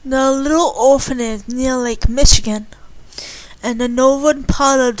The little orphanage near Lake Michigan, in the northern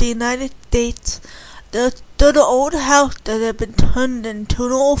part of the United States, there stood an old house that had been turned into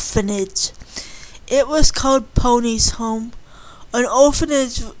an orphanage. It was called Pony's Home. An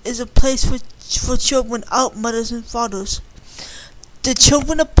orphanage is a place for children without mothers and fathers. The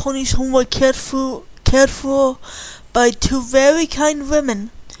children of Pony's Home were cared for by two very kind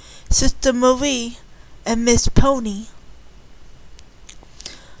women, Sister Marie and Miss Pony.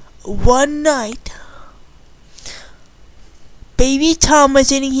 One night, Baby Tom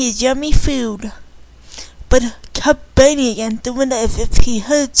was eating his yummy food, but kept banging against the window as if he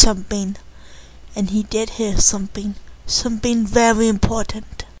heard something. And he did hear something very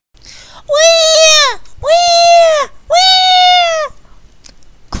important. "Where? Where? Where?"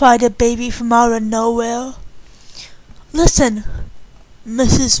 cried a baby from out of nowhere. "Listen,"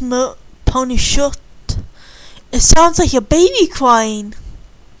 Mrs. Pony shrieked. "It sounds like a baby crying."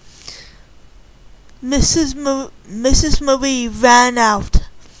 Mrs. Marie ran out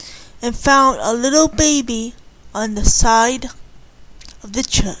and found a little baby on the side of the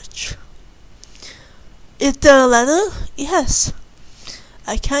church. "Is there a letter?" "Yes.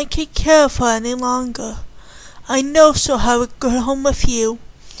 I can't take care of her any longer. I know she'll have a good home with you.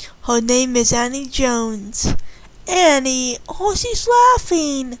 Her name is Annie Jones." "Annie!" "Oh, she's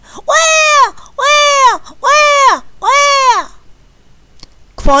laughing." "Where? Where? Where? Where?"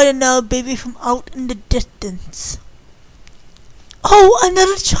 cried another baby from out in the distance. "Oh,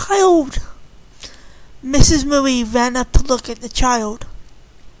 another child!" Mrs. Marie ran up to look at the child.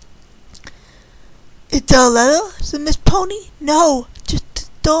 "Is there a letter?" said Miss Pony. "No, just a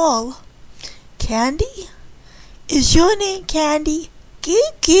doll." "Candy? Is your name Candy?"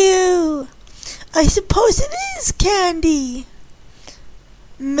 "Goo-goo! I suppose it is Candy."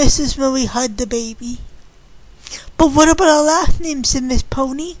 Mrs. Marie hugged the baby. "But what about our last name?" said Miss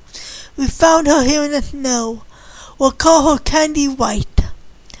Pony. "We found her here in the snow. We'll call her Candy White."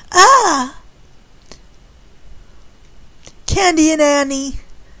 "Ah! Candy and Annie."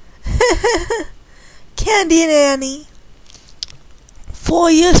 Candy and Annie. 4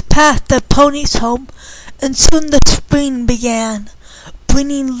 years passed at Pony's Home, and soon the spring began,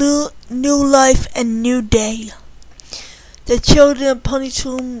 bringing new life and new day. The children at Pony's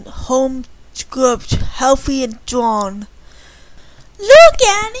Home grew up healthy and strong. "Look,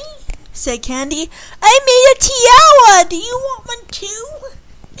 Annie," said Candy, "I made a tiara. Do you want one too?"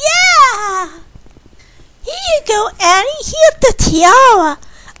 "Yeah." "Here you go, Annie. Here's the tiara.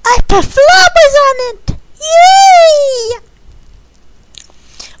 I put flowers on it. Yay!"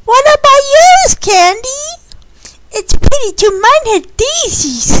 "What about yours, Candy?" "It's pretty too. Mine has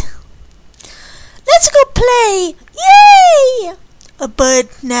daisies." "Let's go play. Yay!" A bird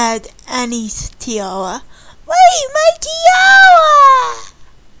snagged Annie's tiara. "Wait, my tiara!"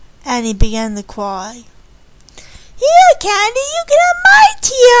 Annie began to cry. "Here, Candy, you can have my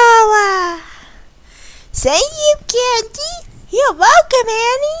tiara." "Thank you, Candy." "You're welcome,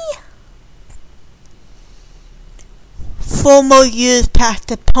 Annie." 4 more years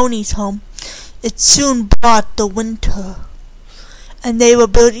passed at Pony's Home. It soon brought the winter, and they were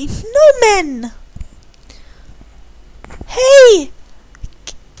building snowmen. "Hey,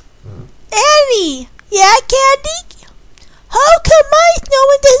 Annie." "Yeah, Candy?" "How come my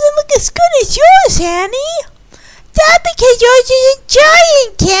snowman doesn't look as good as yours, Annie?" "That's because yours is a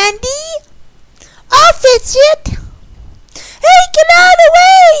giant, Candy." "I'll fix it." "Hey, get out of the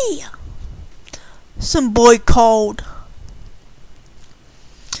way!" some boy called.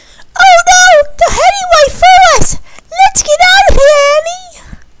 "Oh no, they're heading right for us. Let's get out of here, Annie."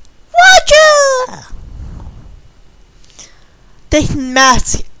 "Roger!" They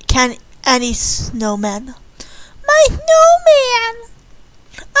smashed Annie's snowman. "My snowman!"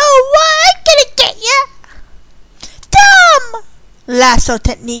 "Oh, what? I'm gonna get ya!" "Tom!" Lasso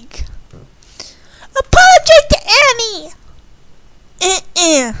technique. "Apologize to Annie."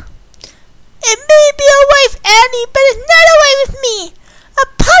 "It may be alright with Annie, but it's not alright with me.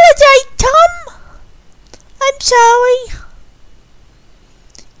 Apologize, Tom." "I'm sorry."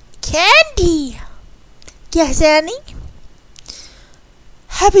 "Candy." "Yes, Annie?"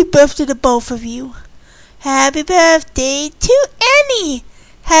 "Happy birthday to both of you." "Happy birthday to Annie."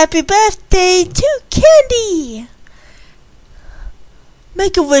 "Happy birthday to Candy."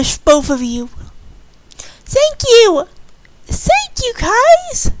 "Make a wish, both of you." "Thank you." "Thank you,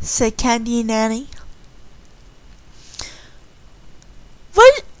 guys," said Candy and Annie.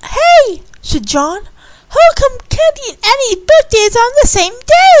 "What? Hey," said John. "How come Candy and Annie's birthday is on the same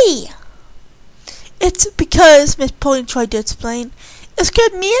day?" "It's because," Miss Pony tried to explain, "it's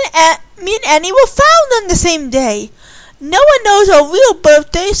because me and Annie were found on the same day. No one knows our real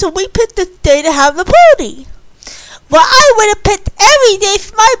birthday, so we picked this day to have the party. Well, I would have picked every day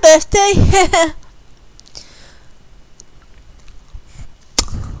for my birthday.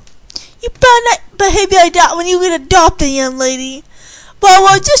 You better not behave like that when you get adopted, young lady. Well,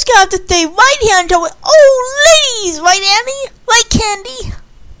 we're just gonna have to stay right here until we're old ladies, right, Annie? Right, Candy?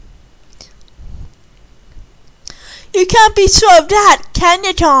 You can't be sure of that, can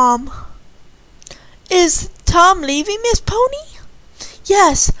you, Tom? Is Tom leaving, Miss Pony?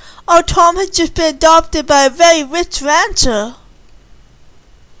 Yes, our Tom has just been adopted by a very rich rancher.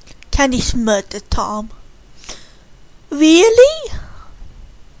 Candy smirked at Tom. Really?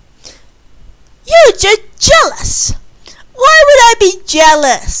 You're just jealous. Why would I be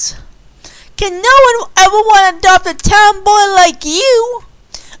jealous? Can no one ever want to adopt a town boy like you?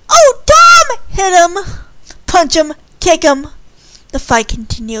 Oh, Tom! Hit him, punch him, kick him. The fight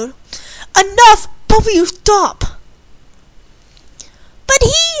continued. Enough! Both of you stop.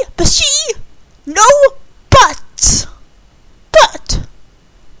 But she, no buts. But,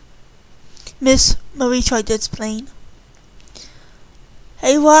 Miss Marie tried to explain.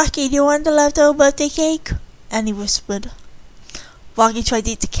 Hey, Rocky, do you want the leftover birthday cake? Annie whispered. Rocky tried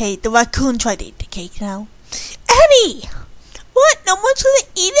to eat the cake. The raccoon tried to eat the cake now. Annie! What? No one's gonna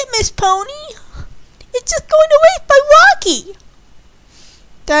eat it, Miss Pony? It's just going to waste by Rocky.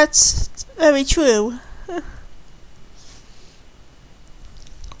 That's very true.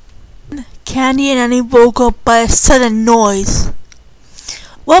 Candy and Annie woke up by a sudden noise.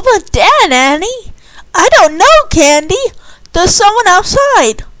 What was that, Annie? I don't know, Candy. There's someone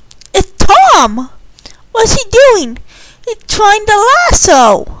outside. It's Tom. What's he doing? He's trying to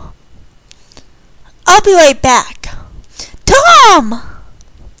lasso. I'll be right back. Tom!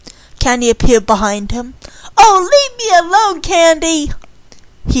 Candy appeared behind him. Oh, leave me alone, Candy!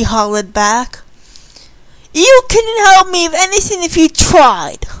 He hollered back. You couldn't help me with anything if you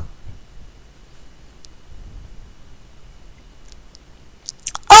tried.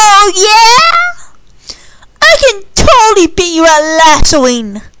 Oh, yeah? I can totally beat you at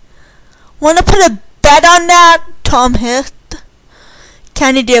lassoing. Wanna put a bet on that? Tom hissed.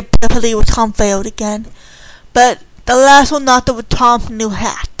 Candy did pitifully when Tom failed again, but the lasso knocked over Tom's new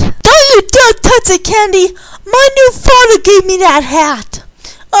hat. Don't you dare touch it, Candy! My new father gave me that hat!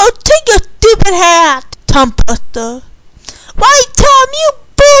 Oh, take your stupid hat! Tom pushed her. Why, Tom, you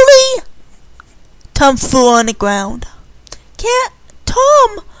bully! Tom flew on the ground.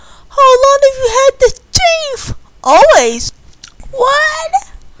 Tom, how long have you had this chief? Always. What?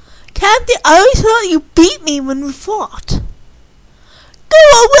 Candy, I always thought you beat me when we fought. Go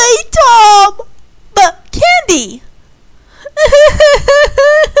away, Tom! But, Candy!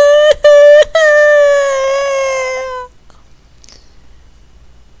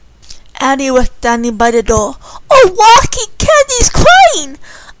 Annie was standing by the door. Oh, Rocky, Candy's crying!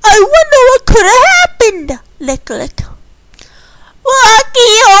 I wonder what could have happened! Lick, lick.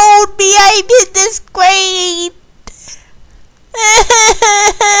 Rocky, hold me, I did this great!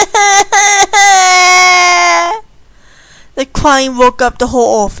 The crying woke up the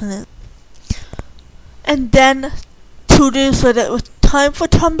whole orphanage. And then, 2 days later, it was time for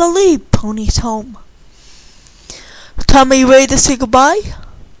Tom to leave Pony's home. Tom, are you ready to say goodbye?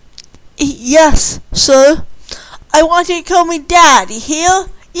 Yes, sir. I want you to call me Dad, you hear?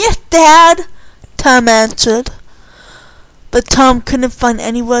 Yes, Dad, Tom answered. But Tom couldn't find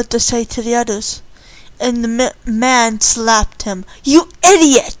any words to say to the others, and the man slapped him. You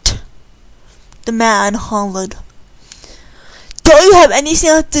idiot! The man hollered. Don't you have anything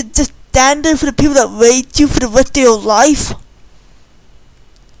else to just stand there for the people that raised you for the rest of your life?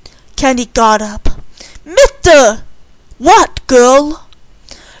 Candy got up. Mister! What, girl?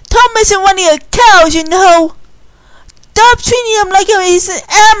 Tom isn't one of your cows, you know. Stop treating him like he's an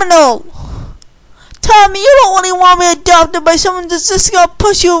animal. Tom, you don't only want me adopted by someone that's just gonna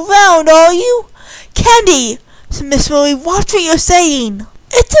push you around, are you? Candy, said Miss Marie, watch what you're saying.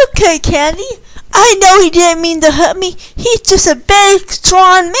 It's okay, Candy. I know he didn't mean to hurt me. He's just a big,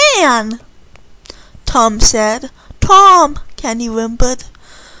 strong man. Tom said. Tom, Candy whimpered.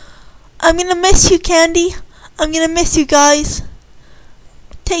 I'm gonna miss you, Candy. I'm gonna miss you guys.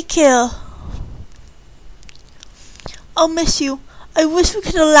 Take care. I'll miss you. I wish we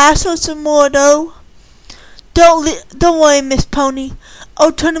could have lassoed some more, though. Don't worry, Miss Pony.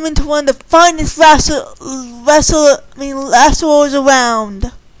 I'll turn him into one of the finest lassoers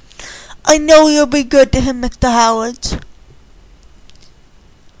around. I know you'll be good to him, Mr. Howard.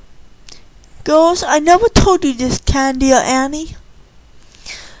 Girls, I never told you this, Candy or Annie.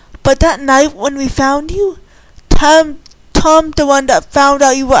 But that night when we found you, Tom, the one that found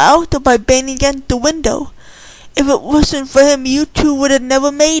out you were out there by banging against the window, If it wasn't for him, you two would have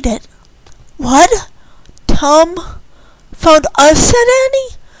never made it." "What? Tom found us?" said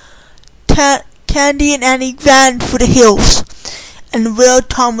Annie. Candy and Annie ran for the hills, and where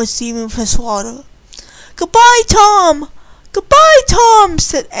Tom was leaving for slaughter. "Goodbye, Tom! Goodbye, Tom!"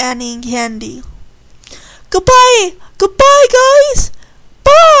 said Annie and Candy. "Goodbye! Goodbye, guys!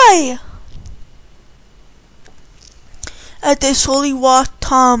 Bye!" As they slowly walked,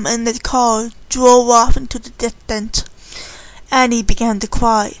 Tom and the car drove off into the distance. Annie began to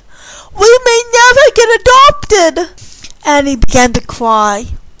cry. "We may never get adopted!" Annie began to cry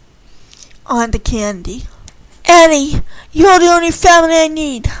on the Candy. "Annie, you're the only family I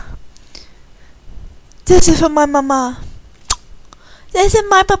need. This is for my mama. This is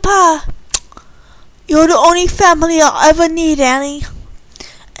my papa. You're the only family I'll ever need, Annie.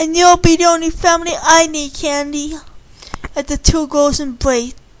 And you'll be the only family I need, Candy." As the two girls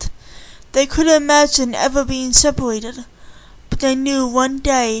embraced, they couldn't imagine ever being separated, but they knew one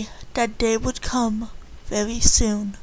day that day would come very soon.